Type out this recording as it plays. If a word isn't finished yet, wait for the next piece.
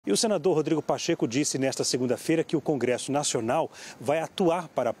E o senador Rodrigo Pacheco disse nesta segunda-feira que o Congresso Nacional vai atuar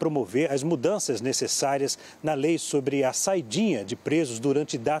para promover as mudanças necessárias na lei sobre a saidinha de presos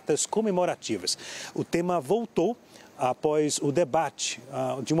durante datas comemorativas. O tema voltou após o debate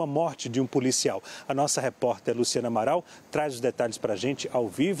de uma morte de um policial. A nossa repórter Luciana Amaral traz os detalhes para a gente ao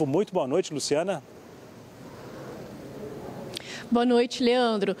vivo. Muito boa noite, Luciana. Boa noite,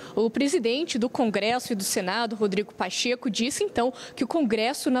 Leandro. O presidente do Congresso e do Senado, Rodrigo Pacheco, disse então que o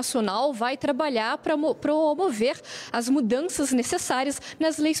Congresso Nacional vai trabalhar para promover as mudanças necessárias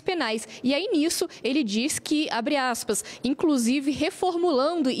nas leis penais. E aí nisso ele diz que, abre aspas, inclusive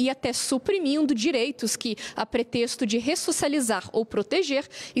reformulando e até suprimindo direitos que, a pretexto de ressocializar ou proteger,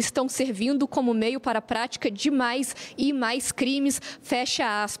 estão servindo como meio para a prática de mais e mais crimes,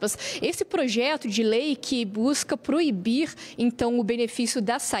 fecha aspas. Esse projeto de lei que busca proibir então o benefício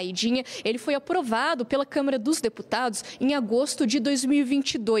da saidinha, ele foi aprovado pela Câmara dos Deputados em agosto de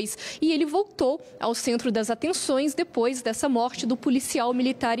 2022 e ele voltou ao centro das atenções depois dessa morte do policial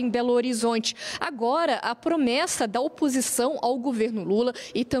militar em Belo Horizonte. Agora, a promessa da oposição ao governo Lula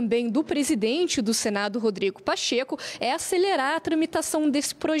e também do presidente do Senado, Rodrigo Pacheco, é acelerar a tramitação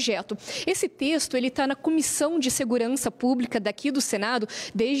desse projeto. Esse texto ele está na Comissão de Segurança Pública daqui do Senado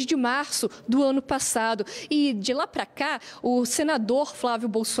desde março do ano passado e de lá para cá o senador Flávio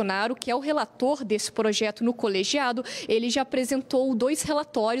Bolsonaro, que é o relator desse projeto no colegiado, ele já apresentou 2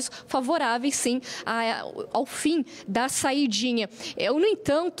 relatórios favoráveis, sim, ao fim da saidinha. No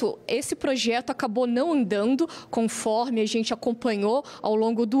entanto, esse projeto acabou não andando conforme a gente acompanhou ao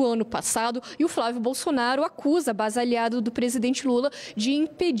longo do ano passado e o Flávio Bolsonaro acusa a base aliada do presidente Lula de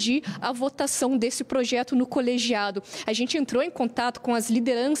impedir a votação desse projeto no colegiado. A gente entrou em contato com as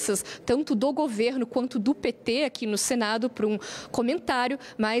lideranças, tanto do governo quanto do PT aqui no Senado, para um comentário,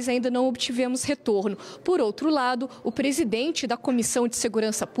 mas ainda não obtivemos retorno. Por outro lado, o presidente da Comissão de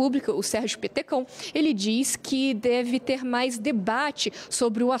Segurança Pública, o Sérgio Petecão, ele diz que deve ter mais debate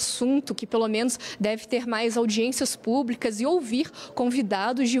sobre o assunto, que pelo menos deve ter mais audiências públicas e ouvir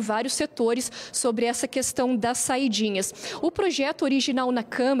convidados de vários setores sobre essa questão das saidinhas. O projeto original na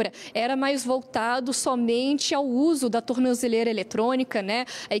Câmara era mais voltado somente ao uso da tornozeleira eletrônica,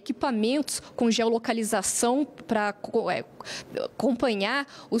 a equipamentos com geolocalização para acompanhar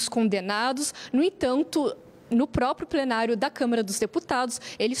os condenados. No entanto, no próprio plenário da Câmara dos Deputados,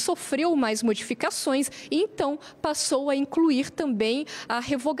 ele sofreu mais modificações e então passou a incluir também a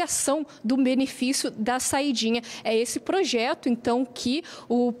revogação do benefício da saidinha. É esse projeto, então, que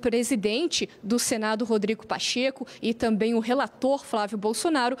o presidente do Senado, Rodrigo Pacheco, e também o relator, Flávio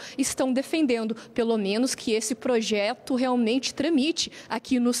Bolsonaro, estão defendendo, pelo menos que esse projeto realmente tramite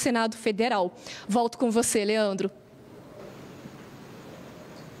aqui no Senado Federal. Volto com você, Leandro.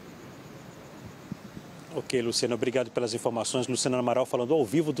 Ok, Luciana, obrigado pelas informações. Luciana Amaral falando ao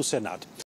vivo do Senado.